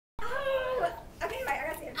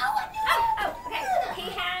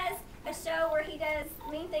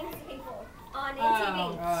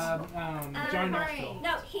John Knoxville.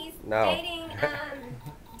 No, he's dating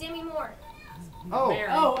Demi Moore.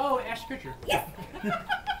 Ash Kutcher. Yes.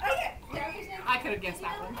 I could have guessed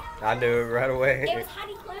that one. I knew it right away. It was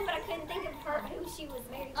Heidi Klum, but I couldn't think of her who she was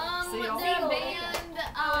married to. The band,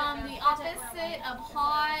 the opposite of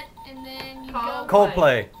hot, and then you go.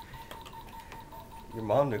 Coldplay. Your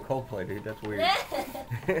mom knew Coldplay, dude. That's weird.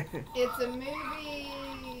 It's a movie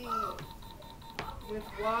with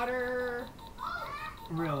water.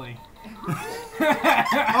 Really?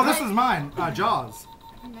 Oh, this is mine. Jaws.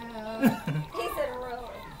 No. He said a row.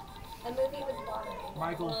 A movie with water.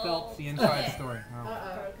 Michael Phelps, The Inside Story.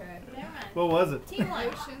 Okay. Never mind. What was it? Team one.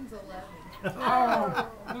 Ocean's 11. Oh,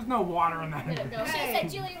 there's no water in that. She said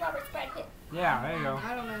Julia Roberts, Brad Pitt. Yeah, there you go.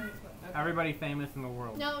 I don't know who's what. Everybody famous in the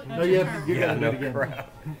world. No, No, you gotta do no it again. crap.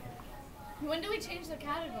 When do we change the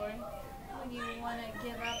category? When you want to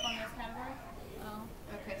give up on this category? Oh.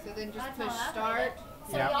 Okay, so then just That's push how I start.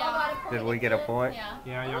 So Yeah. y'all got a point. Did we get a point? Yeah.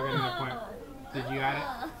 Yeah, y'all getting the point. Did you add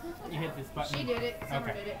it? You hit this button. She did it. Summer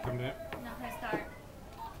Okay. did it. Come to it. Now press start.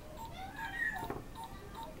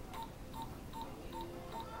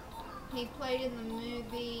 He played in the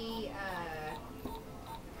movie.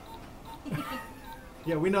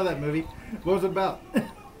 Yeah, we know that movie. What was it about?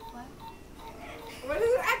 What is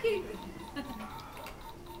it? I can't.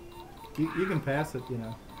 You can pass it, you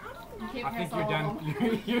know. You I can't think press you're all done. of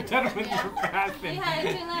them. You're done with your passing. You had a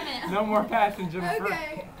two limit. No more passing, Jennifer.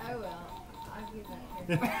 Okay, I will. I'll give that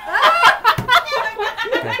here.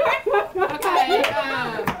 Okay.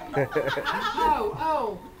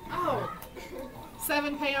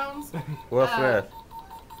 7 pounds. Will Smith.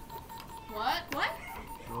 What? What?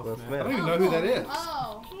 Will I Smith. don't even know who that is.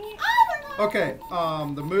 Oh. Okay,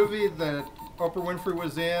 the movie that Oprah Winfrey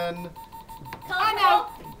was in. I know.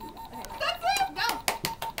 That's it. Go.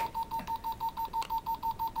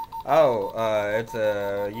 Oh, it's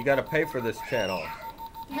you gotta pay for this channel.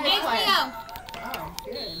 HBO. Oh,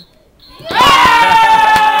 good.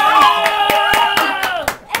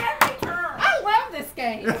 I love this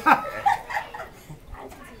game.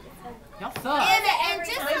 Y'all suck. And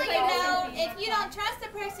just so you know, if you don't trust the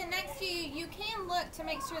person next to you, you can look to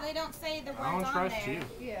make sure they don't say the words I don't on trust there. you.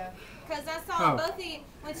 Yeah. Because I saw Oh. both of you,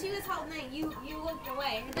 when she was holding it, you looked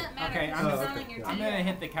away. It doesn't matter Okay, if I'm she's just- on your I'm team. gonna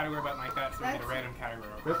hit the category button like that so we get a That's- random category.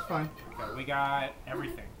 That's fine. Okay, we got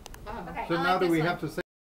everything. Oh. Okay. So I now like do this we one. have to say